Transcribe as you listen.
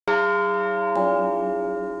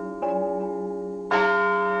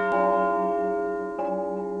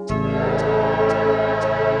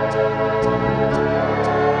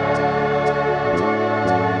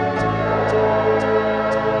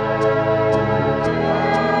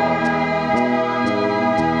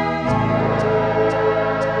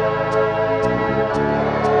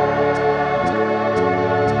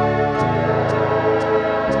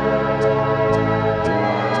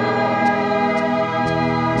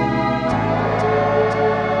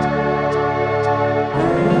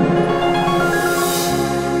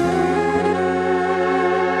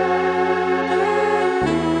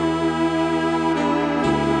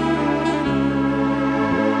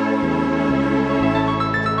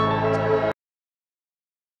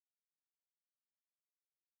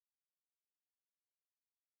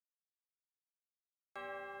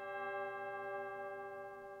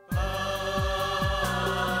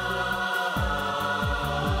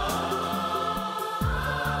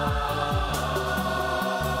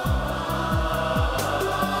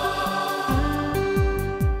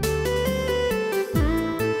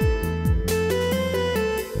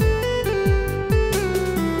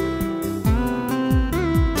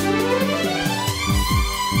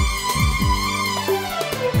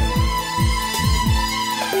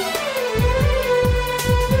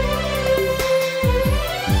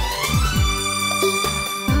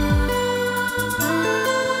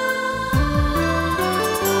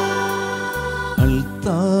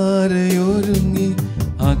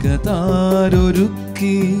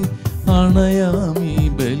അകതാരൊരുക്കി അണയാമീ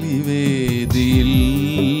ബലിവേദിയിൽ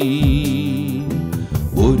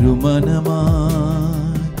ഒരു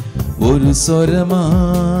മനമായി ഒരു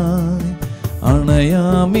സ്വരമായി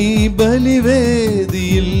അണയാമീ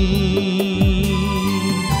ബലിവേദിയിൽ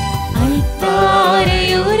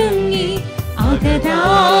അൽത്താരയൊരുങ്ങി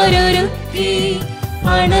അകതാരൊരുക്കി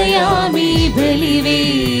അണയാമീ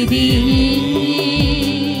ബലിവേദിയിൽ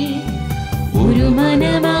ഒരു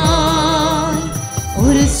മനമായി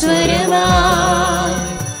ഒരു സ്വരമായി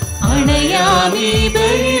അണയാമീ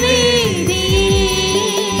ബലിവേദിയിൽ.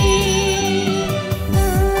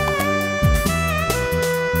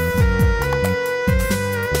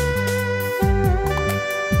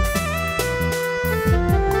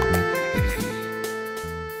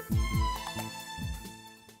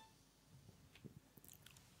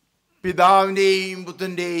 പിതാവിന്റെയും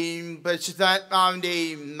പുത്രന്റെയും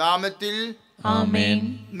പരിശുദ്ധാത്മാവിന്റെയും നാമത്തിൽ ആമേൻ.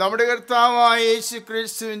 നമ്മുടെ കർത്താവായ യേശു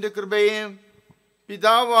ക്രിസ്തുവിന്റെ കൃപയും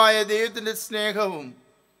പിതാവായ ദൈവത്തിന്റെ സ്നേഹവും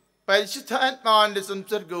പരിശുദ്ധാത്മാവിന്റെ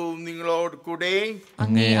സംസർഗവും നിങ്ങളോട് കൂടെ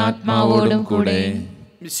അങ്ങേ ആത്മാവോടും കൂടെ.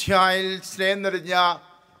 മിശിഹായിൽ സ്നേഹം നിറഞ്ഞ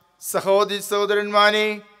സഹോദരി സഹോദരന്മാരെ,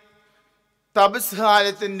 തപസ്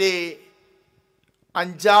കാലത്തിന്റെ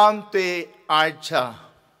 5ാമത്തെ ആഴ്ച.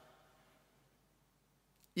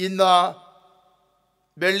 ഇന്ന്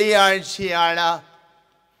വെള്ളിയാഴ്ചയാണ്.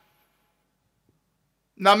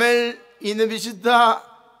 നമ്മൾ ഇന്ന് വിശുദ്ധ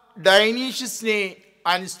ഡൈനീഷ്യസിനെ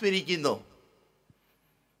അനുസ്മരിക്കുന്നു.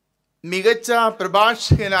 മികച്ച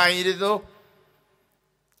പ്രഭാഷകനായിരുന്നു,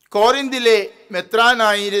 കോറിന്തിലെ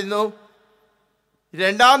മെത്രാനായിരുന്നു,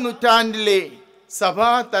 2ാം നൂറ്റാണ്ടിലെ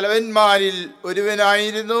സഭാ തലവന്മാരിൽ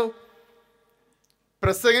ഒരുവനായിരുന്നു.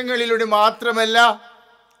 പ്രസംഗങ്ങളിലൂടെ മാത്രമല്ല,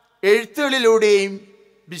 എഴുത്തുകളിലൂടെയും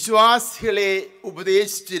വിശ്വാസികളെ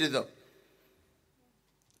ഉപദേശിച്ചിരുന്നു.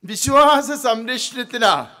 വിശ്വാസ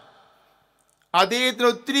സംരക്ഷണത്തിന് അദ്ദേഹത്തിന്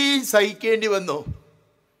ഒത്തിരി സഹിക്കേണ്ടി വന്നു.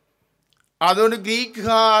 അതുകൊണ്ട്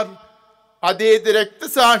ഗ്രീക്കുകാർ അദ്ദേഹത്തെ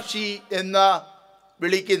രക്തസാക്ഷി എന്ന്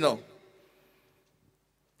വിളിക്കുന്നു.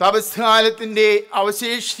 തപസ്കാലത്തിൻ്റെ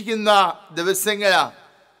അവശേഷിക്കുന്ന ദിവസങ്ങൾ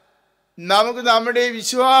നമുക്ക് നമ്മുടെ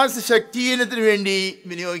വിശ്വാസ ശക്തീകരണത്തിന് വേണ്ടി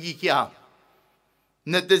വിനിയോഗിക്കാം.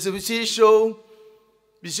 ഇന്നത്തെ സുവിശേഷവും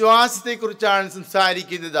വിശ്വാസത്തെക്കുറിച്ചാണ്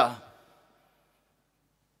സംസാരിക്കുന്നത്.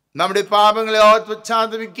 നമ്മുടെ പാപങ്ങളെ ഓർത്ത്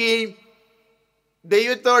പശ്ചാത്തപിക്കുകയും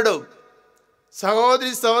ദൈവത്തോടും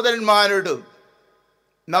സഹോദരി സഹോദരന്മാരോടും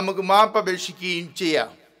നമുക്ക് മാപ്പപേക്ഷിക്കുകയും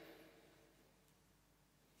ചെയ്യാം.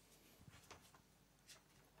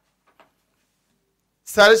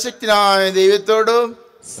 സർവശക്തനായ ദൈവത്തോടും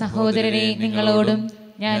സഹോദരരെ നിങ്ങളോടും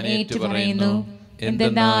ഞാൻ ഏറ്റുപറയുന്നു.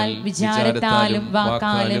 എന്തെന്നാൽ വിചാരത്താലും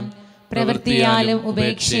വാക്കാലും പ്രവൃത്തിയാലും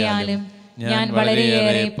ഉപേക്ഷയാലും ഞാൻ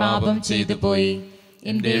വളരെയേറെ പാപം ചെയ്തു പോയി.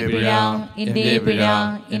 എന്റെ പിഴ, എന്റെ പിഴ,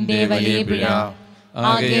 എന്റെ വലിയ പിഴ.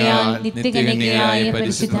 ആകയാൽ നിത്യകന്യകയായ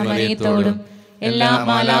പരിശുദ്ധ മറിയത്തോടും എല്ലാ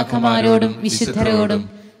മാലാഖമാരോടും വിശുദ്ധരോടും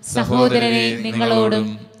സഹോദരരെ നിങ്ങളോടും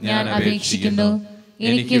ഞാൻ അപേക്ഷിക്കുന്നു,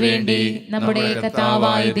 എനിക്ക് വേണ്ടി നമ്മുടെ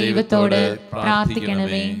കർത്താവായ ദൈവത്തോട്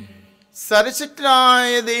പ്രാർത്ഥിക്കണമേ.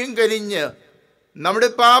 സർവശക്തനായ ദൈവം കനിഞ്ഞ്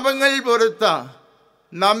നമ്മുടെ പാപങ്ങൾ പുറത്ത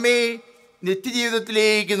നമ്മെ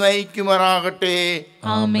നിത്യജീവിതത്തിലേക്ക് നയിക്കുമാറാകട്ടെ.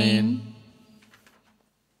 ആമേൻ.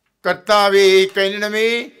 കർത്താവേ കനിയണമേ,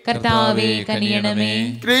 കർത്താവേ കനിയണമേ.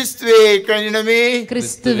 ക്രിസ്തുവേ കനിയണമേ,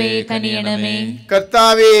 ക്രിസ്തുവേ കനിയണമേ.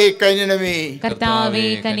 കർത്താവേ കനിയണമേ. കർത്താവേ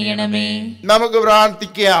കനിയണമേ. നമുക്ക്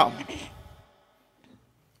പ്രാർത്ഥിക്കാം.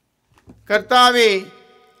 കർത്താവേ,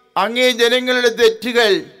 അങ്ങേ ജനങ്ങളുടെ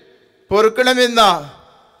തെറ്റുകൾ പൊറുക്കണമെന്ന്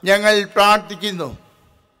ഞങ്ങൾ പ്രാർത്ഥിക്കുന്നു.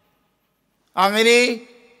 അങ്ങനെ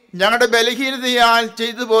ഞങ്ങളുടെ ബലഹീനതയാൽ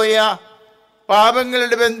ചെയ്തു പോയ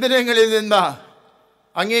പാപങ്ങളുടെ ബന്ധനങ്ങളിൽ നിന്ന്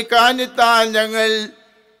അങ്ങേ കാരുണ്യത്താൽ ഞങ്ങൾ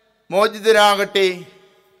മോചിതരാകട്ടെ.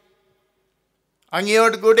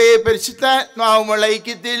 അങ്ങയോട് കൂടെ പരിശുദ്ധാത്മാവുമുള്ള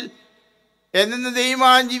ഐക്യത്തിൽ എന്നെന്ന്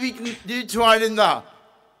ദൈവമായി ജീവിച്ചു വാഴുന്ന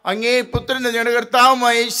അങ്ങേ പുത്രന്റെ ഞങ്ങളുടെ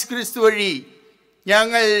കർത്താവുമായ യേശു ക്രിസ്തു വഴി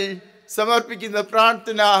ഞങ്ങൾ സമർപ്പിക്കുന്ന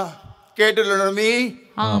പ്രാർത്ഥന കേട്ടുള്ളണമേ.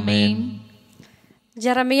 ആമേൻ.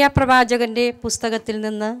 ജെറമിയ പ്രവാചകന്റെ പുസ്തകത്തിൽ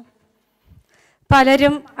നിന്ന്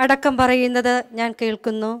പലരും അടക്കം പറയുന്നത് ഞാൻ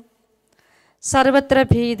കേൾക്കുന്നു. സർവത്ര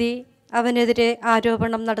ഭീതി, അവനെതിരെ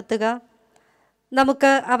ആരോപണം നടത്തുക.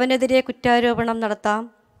 നമുക്ക് അവനെതിരെ കുറ്റാരോപണം നടത്താം.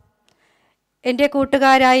 എൻ്റെ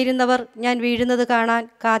കൂട്ടുകാരായിരുന്നവർ ഞാൻ വീഴുന്നത് കാണാൻ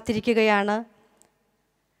കാത്തിരിക്കുകയാണ്.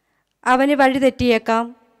 അവന് വഴിതെറ്റിയേക്കാം.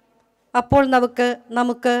 അപ്പോൾ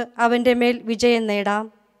നമുക്ക് അവൻ്റെ മേൽ വിജയം നേടാം,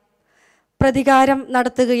 പ്രതികാരം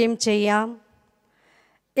നടത്തുകയും ചെയ്യാം.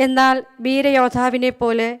 എന്നാൽ വീരയോദ്ധാവിനെ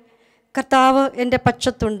പോലെ കർത്താവ് എൻ്റെ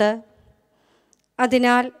പക്ഷത്തുണ്ട്.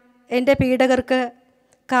 അതിനാൽ എൻ്റെ പീഡകർക്ക്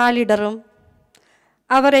കാലിടറും.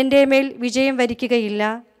 അവർ എൻ്റെ മേൽ വിജയം വരിക്കുകയില്ല.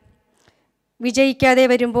 വിജയിക്കാതെ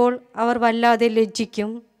വരുമ്പോൾ അവർ വല്ലാതെ ലജ്ജിക്കും.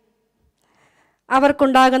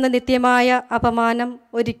 അവർക്കുണ്ടാകുന്ന നിത്യമായ അപമാനം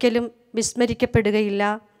ഒരിക്കലും വിസ്മരിക്കപ്പെടുകയില്ല.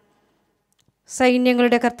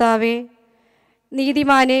 സൈന്യങ്ങളുടെ കർത്താവേ,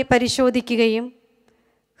 നീതിമാനെ പരിശോധിക്കുകയും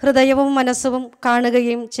ഹൃദയവും മനസ്സും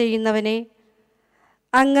കാണുകയും ചെയ്യുന്നവനെ,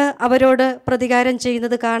 അങ്ങ് അവരോട് പ്രതികാരം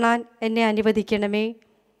ചെയ്യുന്നത് കാണാൻ എന്നെ അനുവദിക്കണമേ.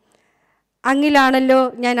 അങ്ങിലാണല്ലോ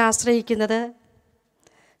ഞാൻ ആശ്രയിക്കുന്നത്.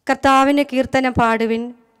 കർത്താവിന് കീർത്തനം പാടുവിൻ,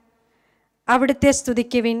 അവിടുത്തെ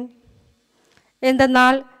സ്തുതിക്കുവിൻ.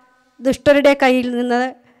 എന്തെന്നാൽ ദുഷ്ടരുടെ കയ്യിൽ നിന്ന്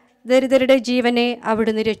ദരിദ്രരുടെ ജീവനെ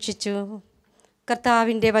അവിടുന്ന് രക്ഷിച്ചു.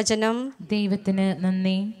 കർത്താവിൻ്റെ വചനം. ദൈവത്തിന്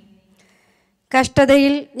നന്ദി.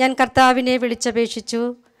 കഷ്ടതയിൽ ഞാൻ കർത്താവിനെ വിളിച്ചപേക്ഷിച്ചു,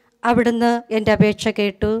 അവിടുന്ന് എൻ്റെ അപേക്ഷ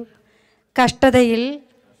കേട്ടു. കഷ്ടതയിൽ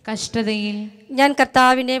ഞാൻ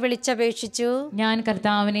കർത്താവിനെ വിളിച്ചപേക്ഷിച്ചു,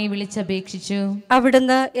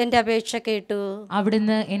 അവിടുന്ന് എൻ്റെ അപേക്ഷ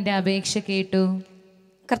കേട്ടു.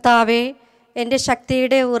 കർത്താവേ, എൻ്റെ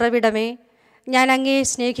ശക്തിയുടെ ഉറവിടമേ, ഞാൻ അങ്ങയെ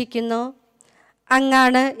സ്നേഹിക്കുന്നു.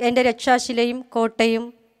 അങ്ങാണ് എൻ്റെ രക്ഷാശിലയും കോട്ടയും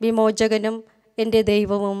വിമോചകനും എൻ്റെ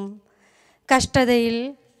ദൈവവും. കഷ്ടതയിൽ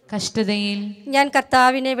ഞാൻ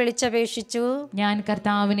കർത്താവിനെ വിളിച്ചപേക്ഷിച്ചു,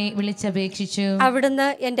 അവിടുന്ന്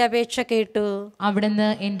എൻ്റെ അപേക്ഷ കേട്ടു.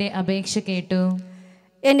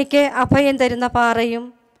 എനിക്ക് അഭയം തരുന്ന പാറയും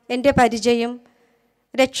എൻ്റെ പരിചയും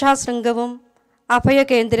രക്ഷാശൃംഗവും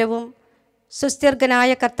അഭയകേന്ദ്രവും സുസ്ഥിർഗനായ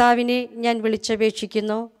കർത്താവിനെ ഞാൻ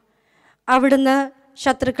വിളിച്ചപേക്ഷിക്കുന്നു. അവിടുന്ന്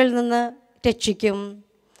ശത്രുക്കളിൽ നിന്ന് രക്ഷിക്കും.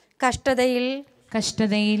 കഷ്ടതയിൽ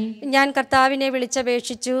ഞാൻ കർത്താവിനെ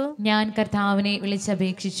വിളിച്ചപേക്ഷിച്ചു,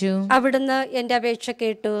 അവിടുന്ന് എൻ്റെ അപേക്ഷ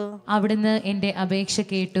കേട്ടു.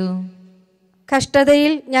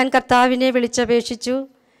 കഷ്ടതയിൽ ഞാൻ കർത്താവിനെ വിളിച്ചപേക്ഷിച്ചു,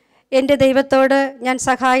 എൻ്റെ ദൈവത്തോട് ഞാൻ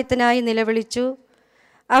സഹായത്തിനായി നിലവിളിച്ചു.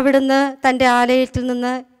 അവിടുന്ന് തൻ്റെ ആലയത്തിൽ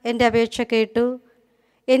നിന്ന് എൻ്റെ അപേക്ഷ കേട്ടു.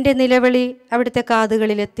 എൻ്റെ നിലവിളി അവിടുത്തെ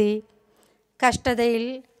കാതുകളിലെത്തി.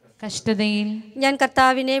 കഷ്ടതയിൽ ഞാൻ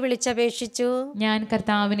കർത്താവിനെ വിളിച്ചപേക്ഷിച്ചു,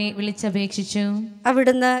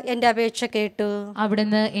 അവിടുന്ന് എൻ്റെ അപേക്ഷ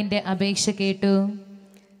കേട്ടു.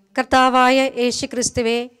 കർത്താവായ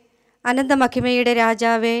യേശുക്രിസ്തുവേ, അനന്തമഹിമയുടെ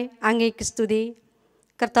രാജാവേ, അങ്ങേക്ക് സ്തുതി.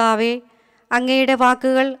 കർത്താവേ, അങ്ങയുടെ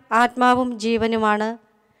വാക്കുകൾ ആത്മാവും ജീവനുമാണ്.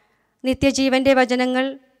 നിത്യജീവൻ്റെ വചനങ്ങൾ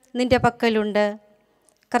നിൻ്റെ പക്കലുണ്ട്.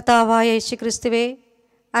 കർത്താവായ യേശുക്രിസ്തുവേ,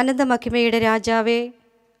 അനന്തമഹിമയുടെ രാജാവേ,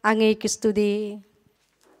 അങ്ങേക്ക് സ്തുതി.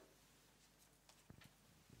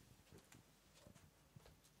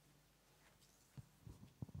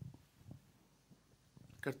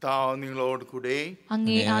 കർത്താവ് നിങ്ങളോട് കൂടെ,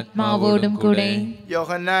 അങ്ങേ ആത്മാവോടും കൂടെ.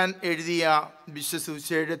 യോഹന്നാൻ എഴുതിയ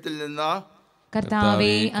വിശ്വസുവിശേഷത്തിൽ നിന്ന്.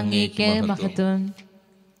 കർത്താവേ, അങ്ങേക്ക് മഹത്വം.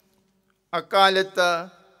 അക്കാലത്ത്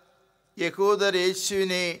യഹൂദർ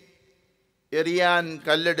യേശുവിനെ എറിയാൻ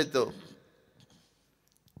കല്ലെടുത്തു.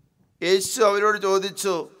 യേശു അവരോട്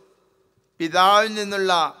ചോദിച്ചു, പിതാവിൽ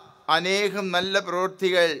നിന്നുള്ള അനേകം നല്ല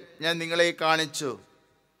പ്രവൃത്തികൾ ഞാൻ നിങ്ങളെ കാണിച്ചു.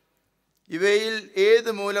 ഇവയിൽ ഏത്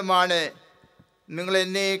മൂലമാണ് നിങ്ങൾ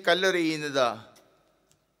എന്നെ കല്ലെറിയുന്നത്?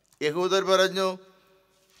 യഹൂദർ പറഞ്ഞു,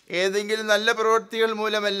 ഏതെങ്കിലും നല്ല പ്രവൃത്തികൾ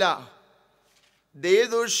മൂലമല്ല,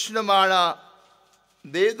 ദൈവദൂഷണം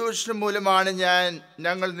മൂലമാണ്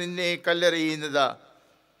ഞങ്ങൾ നിന്നെ കല്ലെറിയുന്നത്.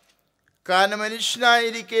 കാരണം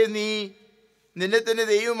മനുഷ്യനായിരിക്കെ നീ നിന്നെ തന്നെ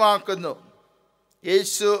ദൈവമാക്കുന്നു.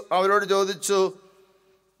 യേശു അവരോട് ചോദിച്ചു,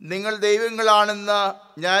 നിങ്ങൾ ദൈവങ്ങളാണെന്ന്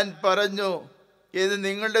ഞാൻ പറഞ്ഞു എന്ന്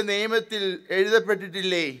നിങ്ങളുടെ നിയമത്തിൽ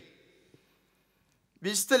എഴുതപ്പെട്ടിട്ടില്ലേ?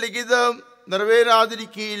 വിശുദ്ധ ലിഖിതം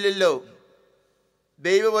നിറവേറാതിരിക്കുകയില്ലല്ലോ.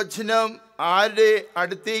 ദൈവവചനം ആരുടെ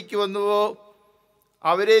അടുത്തേക്ക് വന്നുവോ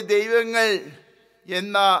അവരെ ദൈവങ്ങൾ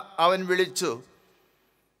എന്ന് അവൻ വിളിച്ചു.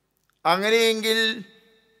 അങ്ങനെയെങ്കിൽ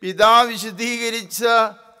പിതാവ് വിശുദ്ധീകരിച്ച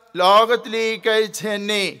ലോകത്തിലേക്ക് അയച്ച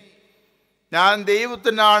എന്നെ ഞാൻ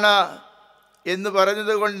ദൈവത്തിനാണ് എന്ന്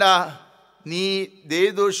പറഞ്ഞതുകൊണ്ട് നീ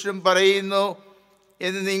ദൈവദൂഷണം പറയുന്നു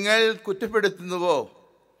എന്ന് നിങ്ങൾ കുറ്റപ്പെടുത്തുന്നുവോ?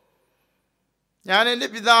 ഞാൻ എൻ്റെ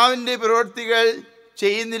പിതാവിൻ്റെ പ്രവൃത്തികൾ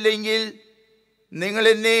ചെയ്യുന്നില്ലെങ്കിൽ നിങ്ങൾ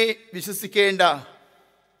എന്നെ വിശ്വസിക്കേണ്ട.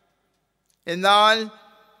 എന്നാൽ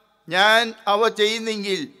ഞാൻ അവ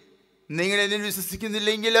ചെയ്യുന്നെങ്കിൽ നിങ്ങൾ എന്നിൽ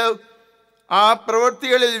വിശ്വസിക്കുന്നില്ലെങ്കിൽ ആ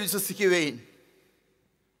പ്രവൃത്തികളിൽ വിശ്വസിക്കുവേൻ.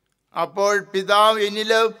 അപ്പോൾ പിതാവ്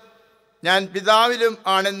എന്നിലും ഞാൻ പിതാവിലും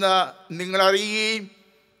ആണെന്ന് നിങ്ങൾ അറിയുകയും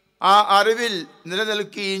ആ അറിവിൽ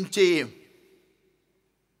നിലനിൽക്കുകയും ചെയ്യും.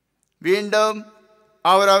 വീണ്ടും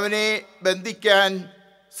അവർ അവനെ ബന്ധിക്കാൻ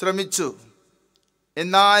ശ്രമിച്ചു.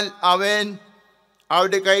 എന്നാൽ അവൻ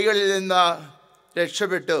അവരുടെ കൈകളിൽ നിന്ന്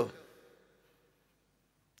രക്ഷപ്പെട്ടു.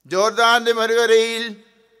 ജോർദാന്റെ മറുകരയിൽ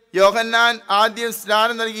യോഹന്നാൻ ആദ്യം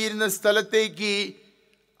സ്നാനം നൽകിയിരുന്ന സ്ഥലത്തേക്ക്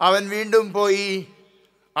അവൻ വീണ്ടും പോയി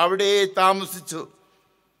അവിടെ താമസിച്ചു.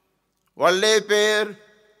 വളരെ പേർ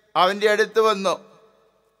അവൻ്റെ അടുത്ത് വന്നു.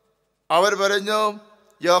 അവർ പറഞ്ഞു,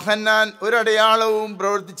 യോഹന്നാൻ ഒരടയാളവും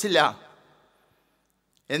പ്രവർത്തിച്ചില്ല.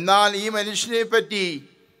 എന്നാൽ ഈ മനുഷ്യനെ പറ്റി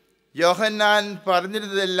യോഹന്നാൻ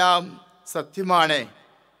പറഞ്ഞിരുന്നതെല്ലാം സത്യമാണ്.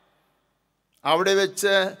 അവിടെ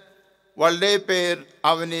വെച്ച് വളരെ പേർ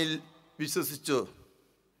അവനിൽ വിശ്വസിച്ചു.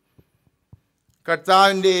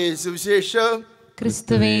 കർത്താവിൻ്റെ സുവിശേഷം.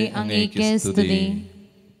 ക്രിസ്തുവേ, അങ്ങേക്ക് സ്തുതി.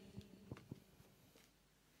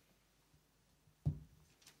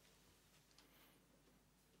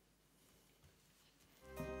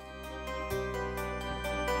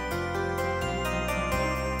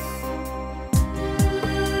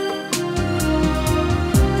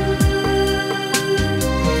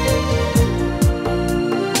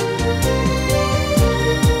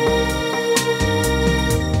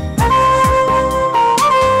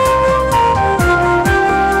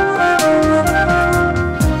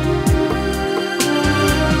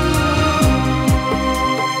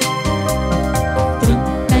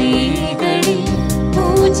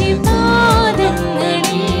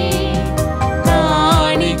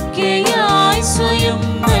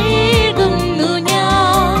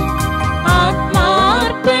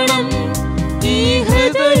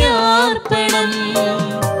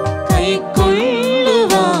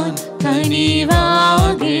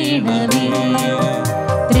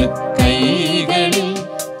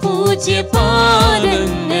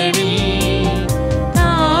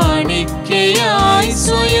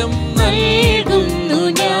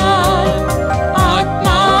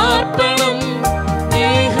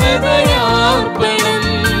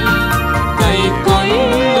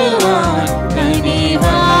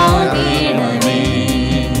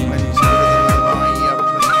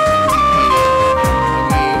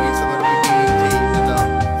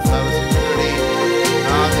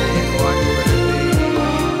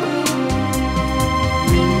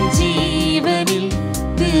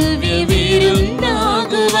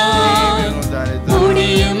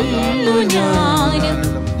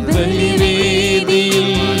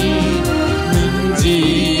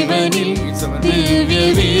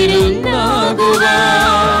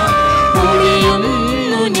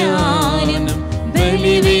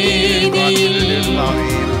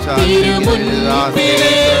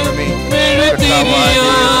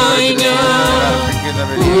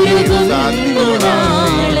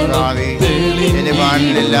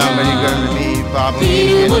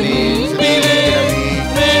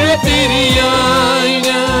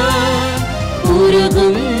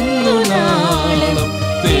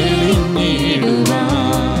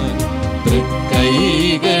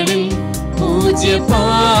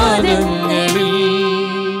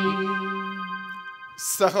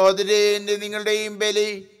 സഹോദരന്റെ നിങ്ങളുടെയും ബലി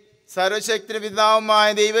സർവശക്തി പിതാവുമായ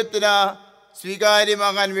ദൈവത്തിന്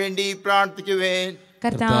സ്വീകാര്യമാകാൻ വേണ്ടി പ്രാർത്ഥിക്കുവേൻ.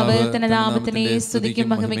 കർത്താവ് തന്റെ നാമത്തിനെ സ്തുതിക്കും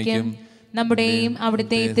മഹിമയ്ക്കും നമ്മുടെയും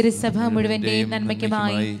അവിടുത്തെ തിരുസഭ മുഴുവന്റെയും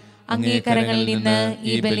നന്മയ്ക്കുമായി അങ്ങേ കരങ്ങളിൽ നിന്ന്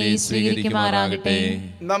ഈ ബലി സ്വീകരിക്കുമാറാകട്ടെ.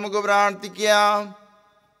 നമുക്ക് പ്രാർത്ഥിക്കാം.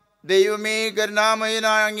 ദൈവമേ,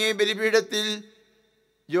 കരുണാമയനായ അങ്ങേ ബലിപീഠത്തിൽ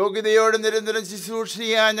യോഗ്യതയോടെ നിരന്തരം ശുശ്രൂഷ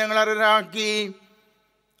ചെയ്യാൻ ഞങ്ങൾ അർഹരാക്കി.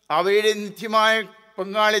 അവയുടെ നിത്യമായ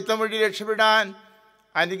പങ്കാളിത്തം വഴി രക്ഷപ്പെടാൻ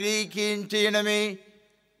അനുഗ്രഹിക്കുകയും ചെയ്യണമേ.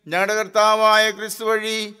 ഞങ്ങളുടെ കർത്താവായ ക്രിസ്തു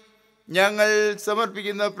വഴി ഞങ്ങൾ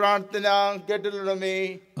സമർപ്പിക്കുന്ന പ്രാർത്ഥന കേട്ടിടണമേ.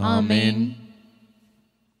 ആമേൻ.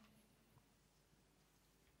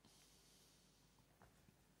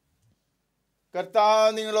 കർത്താവ്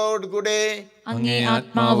നിങ്ങളോട് കൂടെ, അങ്ങേ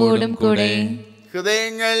ആത്മാവോടും കൂടെ.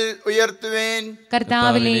 ഹൃദയങ്ങൾ ഉയർത്തുവേൻ.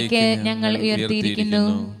 കർത്താവിലേക്ക് ഞങ്ങൾ ഉയർത്തിയിരിക്കുന്നു.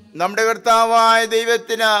 നമ്മുടെ കർത്താവായ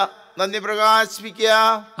ദൈവത്തിന് നന്ദി പ്രകാശിപ്പിക്കുക.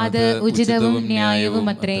 അത് ഉചിതവും ന്യായവും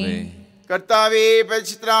അത്രേ. കർത്താവേ,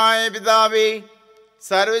 പരിശുദ്ധനായ പിതാവേ,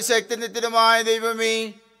 സർവശക്തനിത്യമായ ദൈവമേ,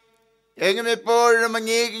 എങ്ങും എപ്പോഴും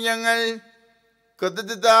അങ്ങേക്ക് ഞങ്ങൾ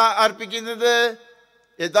കൃതജ്ഞത അർപ്പിക്കുന്നത്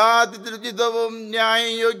യഥാർത്ഥത്തിൽ ഉചിതവും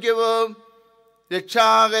ന്യായയോഗ്യവും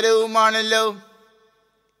രക്ഷാകരവുമാണല്ലോ.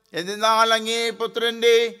 എന്നാൽ അങ്ങേ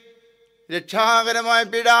പുത്രന്റെ രക്ഷാകരമായ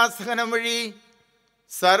പീഡാസഹനം വഴി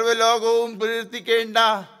സർവലോകവും പ്രവർത്തിക്കേണ്ട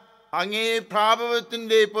അങ്ങേ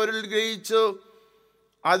പ്രാഭവത്തിൻ്റെ പൊരുൾ ഗ്രഹിച്ചു.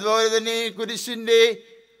 അതുപോലെ തന്നെ കുരിശിൻ്റെ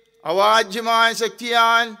അവാജ്യമായ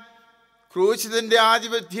ശക്തിയാൽ ക്രൂശിതൻ്റെ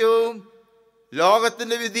ആധിപത്യവും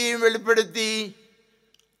ലോകത്തിൻ്റെ വിധിയും വെളിപ്പെടുത്തി.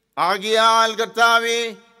 ആകയാൽ കർത്താവേ,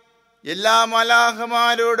 എല്ലാ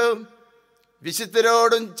മലാഖമാരോടും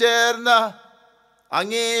വിശുദ്ധരോടും ചേർന്ന്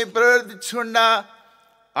അങ്ങേ പ്രവർത്തിച്ചുകൊണ്ട്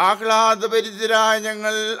ആഹ്ലാദപരിതരായി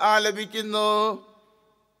ഞങ്ങൾ ആലപിക്കുന്നു.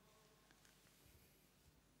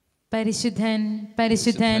 പരിശുദ്ധൻ,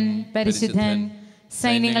 പരിശുദ്ധൻ, പരിശുദ്ധൻ,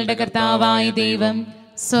 സൈന്യങ്ങളുടെ കർത്താവായ ദൈവം,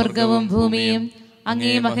 സ്വർഗവും ഭൂമിയും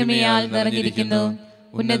അങ്ങേ മഹിമയാൽ നിറഞ്ഞിരിക്കുന്നു.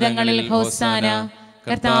 ഉന്നതങ്ങളിൽ ഹോസാന.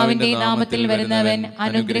 കർത്താവിന്റെ നാമത്തിൽ വരുന്നവൻ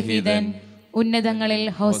അനുഗ്രഹീതൻ. ഉന്നതങ്ങളിൽ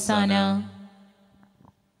ഹോസാന.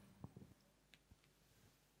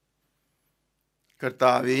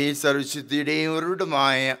 കർത്താവേ, സർവശുദ്ധിയുടെയും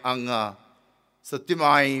ഉറവിടമായ അങ്ങ്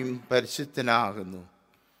സത്യമായും പരിശുദ്ധനാകുന്നു.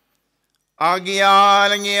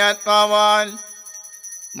 ആകയാൽ അങ്ങേ ആത്മാവാൽ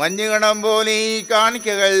മഞ്ഞുകണം പോലെ ഈ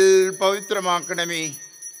കാണിക്കകൾ പവിത്രമാക്കണമേ.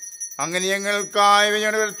 അങ്ങനെ ഞങ്ങൾക്കായി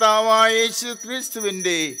ഞങ്ങളുടെ കർത്താവായ യേശു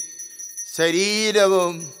ക്രിസ്തുവിൻ്റെ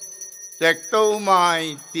ശരീരവും രക്തവുമായി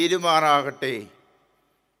തീരുമാറാകട്ടെ.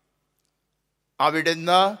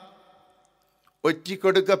 അവിടുന്ന്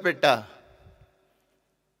ഒറ്റിക്കൊടുക്കപ്പെട്ട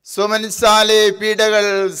സ്വമനസാലെ പീഡകൾ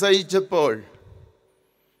സഹിച്ചപ്പോൾ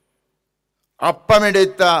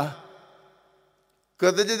അപ്പമെടുത്ത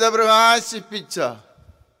കൃതജ്ഞത പ്രകാശിപ്പിച്ച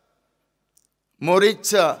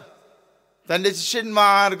മുറിച്ച തൻ്റെ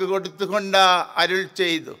ശിഷ്യന്മാർക്ക് കൊടുത്തുകൊണ്ട് അരുൾ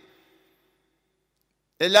ചെയ്തു,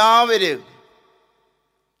 എല്ലാവരും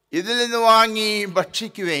ഇതിൽ നിന്ന് വാങ്ങി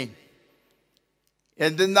ഭക്ഷിക്കുവേൻ.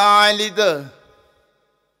 എന്തെന്നാൽ ഇത്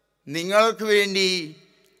നിങ്ങൾക്ക് വേണ്ടി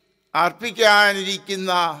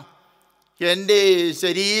അർപ്പിക്കാനിരിക്കുന്ന എൻ്റെ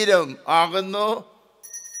ശരീരം ആകുന്നു.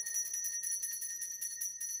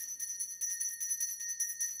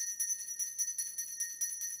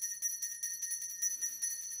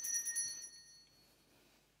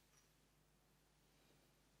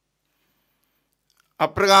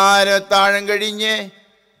 അപ്രകാരം താഴം കഴിഞ്ഞ്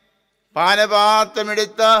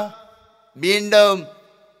പാനപാത്രമെടുത്ത് വീണ്ടും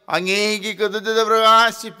അങ്ങേക്ക് കൃതജ്ഞത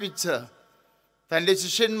പ്രകാശിപ്പിച്ച് തൻ്റെ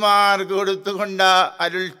ശിഷ്യന്മാർക്ക് കൊടുത്തുകൊണ്ട്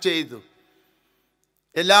അരുൾ ചെയ്തു,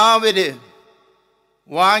 എല്ലാവരും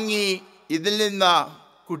വാങ്ങി ഇതിൽ നിന്ന്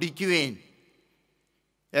കുടിക്കുവേൻ.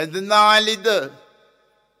 എന്തെന്നാൽ ഇത്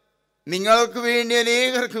നിങ്ങൾക്ക് വേണ്ടി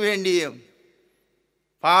അനേകർക്ക് വേണ്ടിയും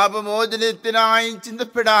പാപമോചനത്തിനായി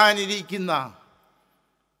ചിന്തപ്പെടാനിരിക്കുന്ന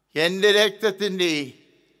എൻ്റെ രക്തത്തിൻ്റെ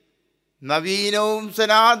നവീനവും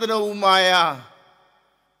സനാതനവുമായ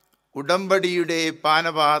ഉടമ്പടിയുടെ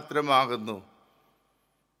പാനപാത്രമാകുന്നു.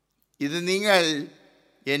 ഇത് നിങ്ങൾ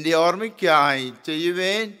എൻ്റെ ഓർമ്മയ്ക്കായി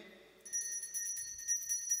ചെയ്യുവേൻ.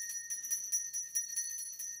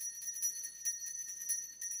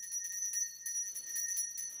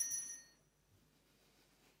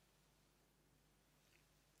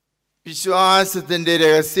 വിശ്വാസത്തിൻ്റെ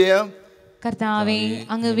രഹസ്യം. കർത്താവേ,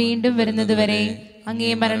 അങ്ങ് വീണ്ടും വരുന്നതുവരെ അങ്ങേ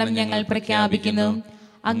മരണം ഞങ്ങൾ പ്രഖ്യാപിക്കുന്നു,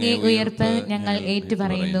 അങ്ങേ ഉയർപ്പ് ഞങ്ങൾ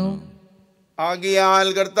ഏറ്റുപറയുന്നു. ആകയാൽ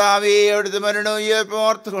കർത്താവേ, അവിടുത്തെ മരണവും ഉയർപ്പും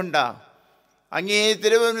ഓർത്തുകൊണ്ട അങ്ങേ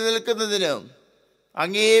തിരുമുമ്പിൽ നിൽക്കുന്നതിനും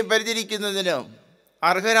അങ്ങേ പരിചരിക്കുന്നതിനും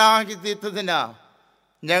അർഹരാക്കി തീർത്തതിന്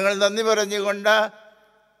ഞങ്ങൾ നന്ദി പറഞ്ഞുകൊണ്ട്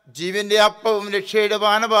ജീവന്റെ അപ്പവും രക്ഷയുടെ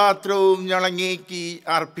പാനപാത്രവും ഞങ്ങൾ അങ്ങേക്ക്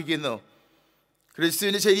അർപ്പിക്കുന്നു.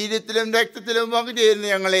 ക്രിസ്തുവിൻ്റെ ശരീരത്തിലും രക്തത്തിലും പങ്കുചേരുന്ന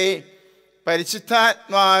ഞങ്ങളെ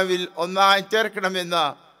പരിശുദ്ധാത്മാവിൽ ഒന്നായി ചേർക്കണമെന്ന്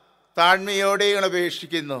താഴ്മയോടെ ഞങ്ങൾ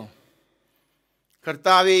അപേക്ഷിക്കുന്നു.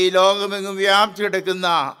 കർത്താവേ, ലോകമെങ്ങും വ്യാപിച്ചു കിടക്കുന്ന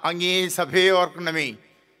അങ്ങേ സഭയെ ഓർക്കണമേ.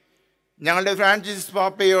 ഞങ്ങളുടെ ഫ്രാൻസിസ്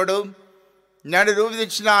പാപ്പയോടും ഞങ്ങളുടെ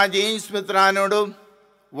രൂപദക്ഷിണ ജെയിംസ് മെത്രാനോടും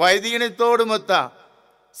വൈദികനത്തോടുമൊത്ത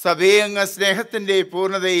സഭയെ അങ്ങ് സ്നേഹത്തിൻ്റെ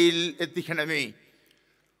പൂർണ്ണതയിൽ എത്തിക്കണമേ.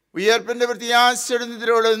 ഉയർപ്പിൻ്റെ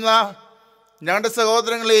പ്രത്യാശയോടുന്ന ഞങ്ങളുടെ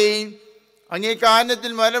സഹോദരങ്ങളെയും അങ്ങേ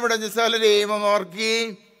കാരണത്തിൽ മരണമടഞ്ഞ സകലരെയും അങ്ങ് ഓർക്കുകയും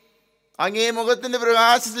അങ്ങേ മുഖത്തിൻ്റെ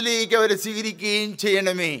പ്രകാശത്തിലേക്ക് അവരെ സ്വീകരിക്കുകയും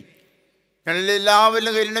ചെയ്യണമേ.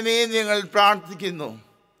 ഞങ്ങളെല്ലാവരും കരുണമേ എന്ന് ഞങ്ങൾ പ്രാർത്ഥിക്കുന്നു.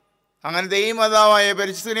 അങ്ങനെ ദൈവമാതാവായ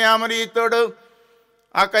പരിശുദ്ധ മറിയത്തോടും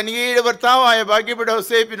ആ കന്യകയുടെ ഭർത്താവായ ഭാഗ്യപ്പെട്ട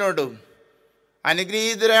യോസേപ്പിനോടും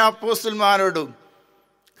അനുഗ്രഹീതരായ അപ്പോസ്തലന്മാരോടും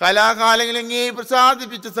കലാകാലങ്ങളിൽ അങ്ങേ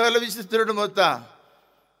പ്രസാദിപ്പിച്ച സകല വിശുദ്ധരോടുമൊത്ത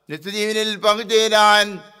നിത്യജീവനിൽ പങ്കുചേരാൻ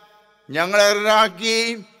ഞങ്ങളെ അർഹരാക്കി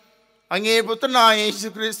അങ്ങേ പുത്രനായ യേശു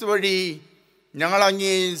ക്രിസ്തു വഴി ഞങ്ങൾ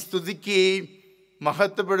അങ്ങേ സ്തുതിക്കുകയും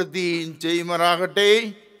മഹത്വപ്പെടുത്തുകയും ചെയ്യുമാറാകട്ടെ.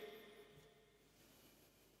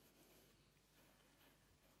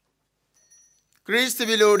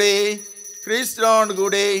 ക്രിസ്തുവിലൂടെ, ക്രിസ്തുവിനോട്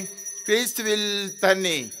കൂടെ, ക്രിസ്തുവിൽ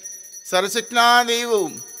തന്നെ സർവശക്തനായ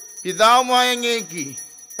ദൈവവും പിതാവുമായ അങ്ങേക്ക്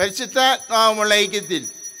പരിശുദ്ധാത്മാവുമുള്ള ഐക്യത്തിൽ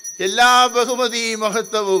എല്ലാ ബഹുമതിയും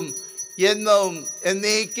മഹത്വവും എന്നും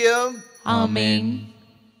എന്നേക്കും ആമേൻ.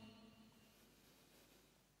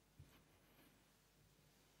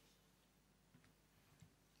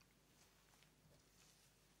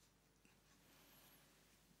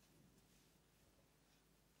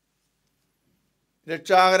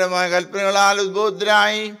 രക്ഷാകരമായ കൽപ്പനകളാൽ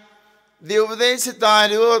ഉദ്ബോധരായി ദൈവോപദേശത്താൽ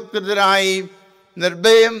രൂപോത്കൃതരായി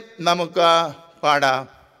നിർഭയം നമുക്ക് പാടാം.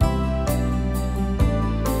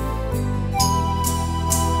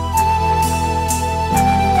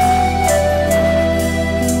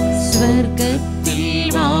 സ്വർഗത്തിൽ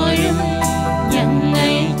വാഴും ഞങ്ങൾ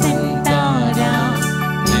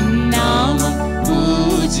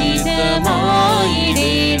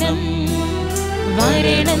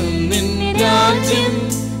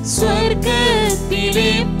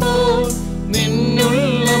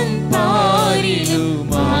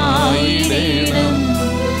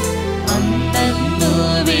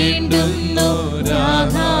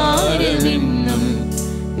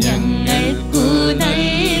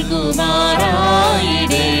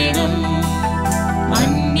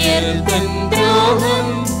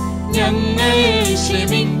ഞങ്ങൾ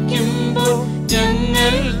ക്ഷമിക്കുമ്പോൾ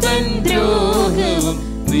ഞങ്ങൾ തൻ ദ്രോഹവും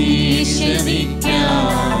നീ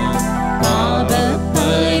ക്ഷമിക്കാം.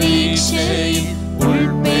 പാപപരീക്ഷയിൽ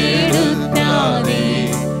ഉൾപ്പെടുത്താതെ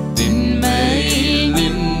തിന്മയിൽ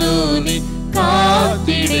നിന്നു നീ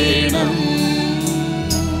കാത്തിടണം.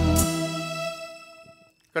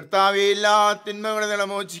 കർത്താവേ, എല്ലാ തിന്മകളിൽ നിന്ന്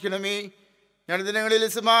മോചിക്കണമേ. ഞങ്ങളുടെ ദിനങ്ങളിൽ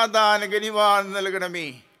സമാധാന കനിവാൻ നൽകണമേ.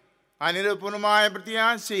 അനുരൂപൂർണമായ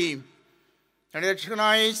പ്രത്യാശയും ഞങ്ങളുടെ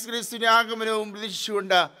രക്ഷകനായ യേശുക്രിസ്തുവിന്റെ ആഗമനവും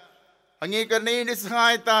പ്രതീക്ഷിച്ചുകൊണ്ട് അങ്ങേക്കരുണയുടെ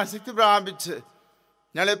സഹായത്താൽ ശക്തി പ്രാപിച്ച്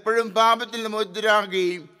ഞങ്ങളെപ്പോഴും പാപത്തിൽ നിന്ന്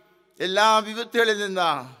മോചിതരാകുകയും എല്ലാ വിപത്തുകളിൽ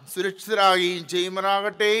നിന്ന് സുരക്ഷിതരാകുകയും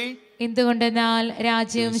ചെയ്യുമാറാകട്ടെ. എന്തുകൊണ്ടെന്നാൽ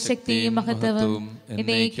രാജ്യവും ശക്തിയും മഹത്വവും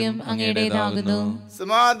എന്നേക്കും അങ്ങയുടേതാകുന്നു.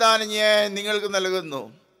 സമാധാനം ഞാൻ നിങ്ങൾക്ക് നൽകുന്നു,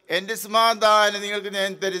 എൻ്റെ സമാധാനം നിങ്ങൾക്ക് ഞാൻ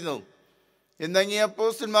തരുന്നു എന്നങ്ങേ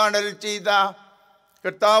അപ്പോസ്തലന്മാർ അരുളി ചെയ്ത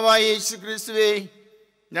കർത്താവായ യേശുക്രിസ്തുവേ,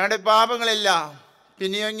 ഞങ്ങളുടെ പാപങ്ങളെല്ലാം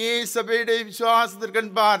പിന്നെ അങ്ങേ സഭയുടെ വിശ്വാസത്തിർക്കൻ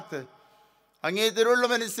പാർത്ത് അങ്ങേ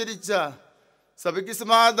തിരുവുള്ളമനുസരിച്ച് സഭയ്ക്ക്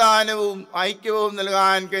സമാധാനവും ഐക്യവും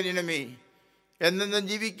നൽകാൻ കഴിയണമേ. എന്നെന്നും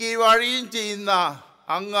ജീവിക്കുകയും വാഴുകയും ചെയ്യുന്ന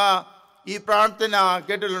അങ്ങ് ഈ പ്രാർത്ഥന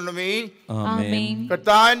കേട്ടുകൊള്ളണമേ.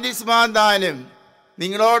 കർത്താവിന്റെ സമാധാനം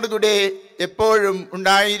നിങ്ങളോട് കൂടെ എപ്പോഴും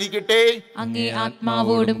ഉണ്ടായിരിക്കട്ടെ. അങ്ങേ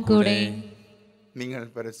ആത്മാവോടും കൂടെ. നിങ്ങൾ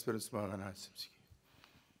പരസ്പരം സമാധാനം ആശംസിക്കും.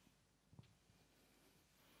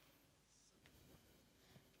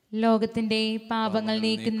 ലോകത്തിന്റെ പാപങ്ങൾ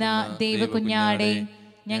നീക്കുന്ന ദൈവകുഞ്ഞാടെ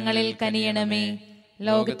ഞങ്ങളിൽ കനിയണമേ.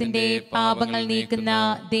 ലോകത്തിന്റെ പാപങ്ങൾ നീക്കുന്ന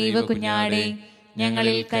ദൈവകുഞ്ഞാടെ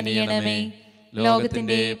ഞങ്ങളിൽ കനിയണമേ.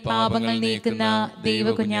 ലോകത്തിന്റെ പാപങ്ങൾ നീക്കുന്ന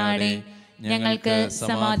ദൈവകുഞ്ഞാടെ ഞങ്ങൾക്ക്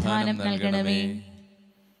സമാധാനം നൽകണമേ.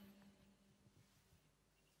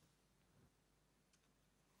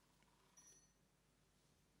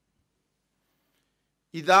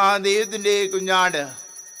 ഇതാ ദൈവത്തിന്റെ കുഞ്ഞാട്,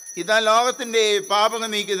 ഇതാ ലോകത്തിന്റെ പാപങ്ങൾ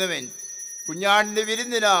നീക്കുന്നവൻ. കുഞ്ഞാടിന്റെ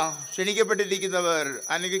വിരുന്നിന് ക്ഷണിക്കപ്പെട്ടിരിക്കുന്നവർ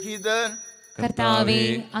അനുഗ്രഹീതർ. കർത്താവേ,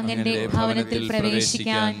 അങ്ങന്റെ ഭവനത്തിൽ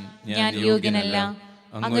പ്രവേശിക്കാൻ ഞാൻ യോഗ്യനല്ല.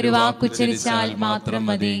 അങ്ങൊരു വാക്കുച്ചരിച്ചാൽ മാത്രം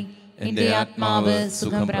മതി, എന്റെ ആത്മാവ്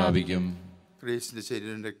സുഖം പ്രാപിക്കും. ക്രിസ്തുവിന്റെ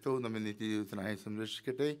ശരീരവും രക്തവും നമ്മെ നിത്യജീവിതത്തിനായി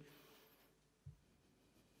സംരക്ഷിക്കട്ടെ.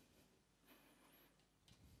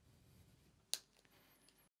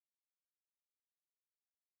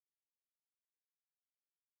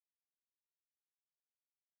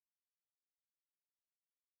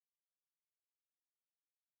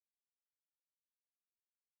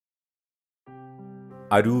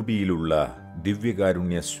 അരൂപിയിലുള്ള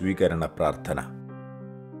ദിവ്യകാരുണ്യ സ്വീകരണ പ്രാർത്ഥന.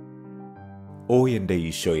 ഓ എൻ്റെ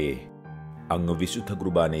ഈശോയെ, അങ്ങ് വിശുദ്ധ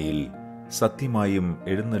കുർബാനയിൽ സത്യമായും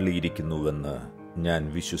എഴുന്നള്ളിയിരിക്കുന്നുവെന്ന് ഞാൻ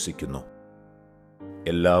വിശ്വസിക്കുന്നു.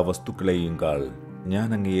 എല്ലാ വസ്തുക്കളെയും കാൾ ഞാൻ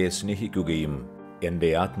അങ്ങയെ സ്നേഹിക്കുകയും എൻ്റെ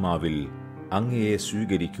ആത്മാവിൽ അങ്ങയെ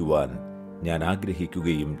സ്വീകരിക്കുവാൻ ഞാൻ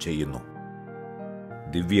ആഗ്രഹിക്കുകയും ചെയ്യുന്നു.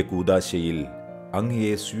 ദിവ്യകൂദാശയിൽ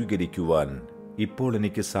അങ്ങയെ സ്വീകരിക്കുവാൻ ഇപ്പോൾ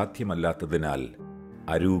എനിക്ക് സാധ്യമല്ലാത്തതിനാൽ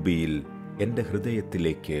അരൂപിയിൽ എൻ്റെ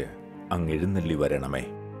ഹൃദയത്തിലേക്ക് അങ്ങ് എഴുന്നള്ളി വരണമേ.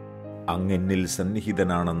 അങ്ങെന്നിൽ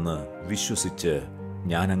സന്നിഹിതനാണെന്ന് വിശ്വസിച്ച്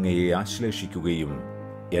ഞാൻ അങ്ങയെ ആശ്ലേഷിക്കുകയും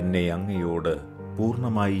എന്നെ അങ്ങയോട്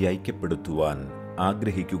പൂർണ്ണമായി ഐക്യപ്പെടുത്തുവാൻ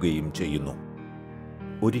ആഗ്രഹിക്കുകയും ചെയ്യുന്നു.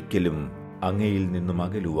 ഒരിക്കലും അങ്ങയിൽ നിന്നും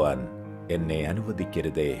അകലുവാൻ എന്നെ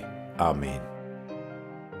അനുവദിക്കരുതേ. ആമേൻ.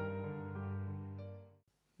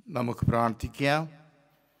 നമുക്ക് പ്രാർത്ഥിക്കാം.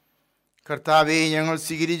 കർത്താവേ, ഞങ്ങൾ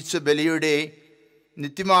സ്വീകരിച്ച ബലിയുടെ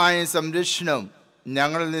നിത്യമായ സംരക്ഷണം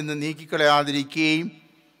ഞങ്ങളിൽ നിന്ന് നീക്കിക്കളയാതിരിക്കുകയും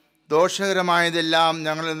ദോഷകരമായതെല്ലാം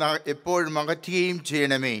ഞങ്ങളിൽ നിന്ന് എപ്പോഴും അകറ്റുകയും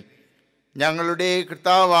ചെയ്യണമേ. ഞങ്ങളുടെ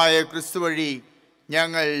കർത്താവായ ക്രിസ്തു വഴി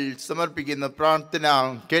ഞങ്ങൾ സമർപ്പിക്കുന്ന പ്രാർത്ഥന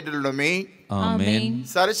കേട്ടുള്ളമേ.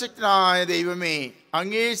 സർവശക്തനായ ദൈവമേ,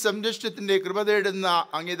 അങ്ങേ സംരക്ഷണത്തിൻ്റെ കൃപ തേടുന്ന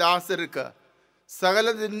അങ്ങേ ദാസർക്ക് സകല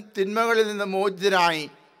തിന്മകളിൽ നിന്ന് മോചിതരായി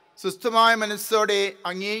സുസ്ഥമായ മനസ്സോടെ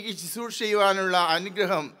അങ്ങേക്ക് ശുശ്രൂഷ ചെയ്യുവാനുള്ള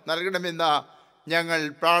അനുഗ്രഹം നൽകണമെന്ന് ഞങ്ങൾ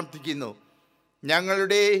പ്രാർത്ഥിക്കുന്നു.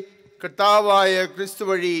 ഞങ്ങളുടെ കർത്താവായ ക്രിസ്തു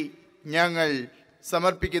വഴി ഞങ്ങൾ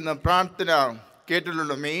സമർപ്പിക്കുന്ന പ്രാർത്ഥന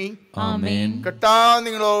കേട്ടുള്ളമേ. കർത്താവ്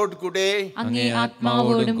നിങ്ങളോട് കൂടെ, അങ്ങേ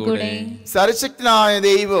ആത്മാവോടും കൂടെ. സർവശക്തനായ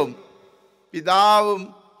ദൈവം പിതാവും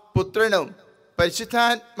പുത്രനും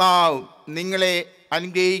പരിശുദ്ധാത്മാവും നിങ്ങളെ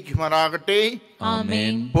അനുഗ്രഹിക്കുമാറാകട്ടെ.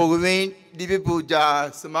 പോകുവേൻ. ദിവ്യപൂജ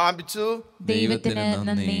സമാപിച്ചു. ദൈവത്തിന്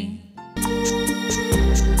നന്ദി.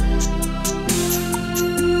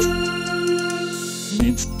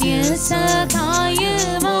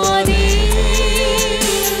 നിത്യസഹായമാരേ,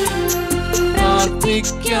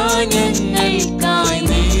 പ്രാർത്ഥിക്കാൻ ഞങ്ങൾക്കായി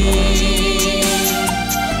നീ,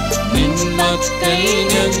 നിൻ മക്കൾ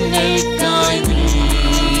ഞങ്ങൾക്കായി നീ,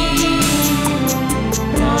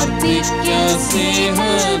 പ്രാർത്ഥിക്കാൻ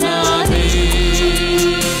സ്നേഹനാ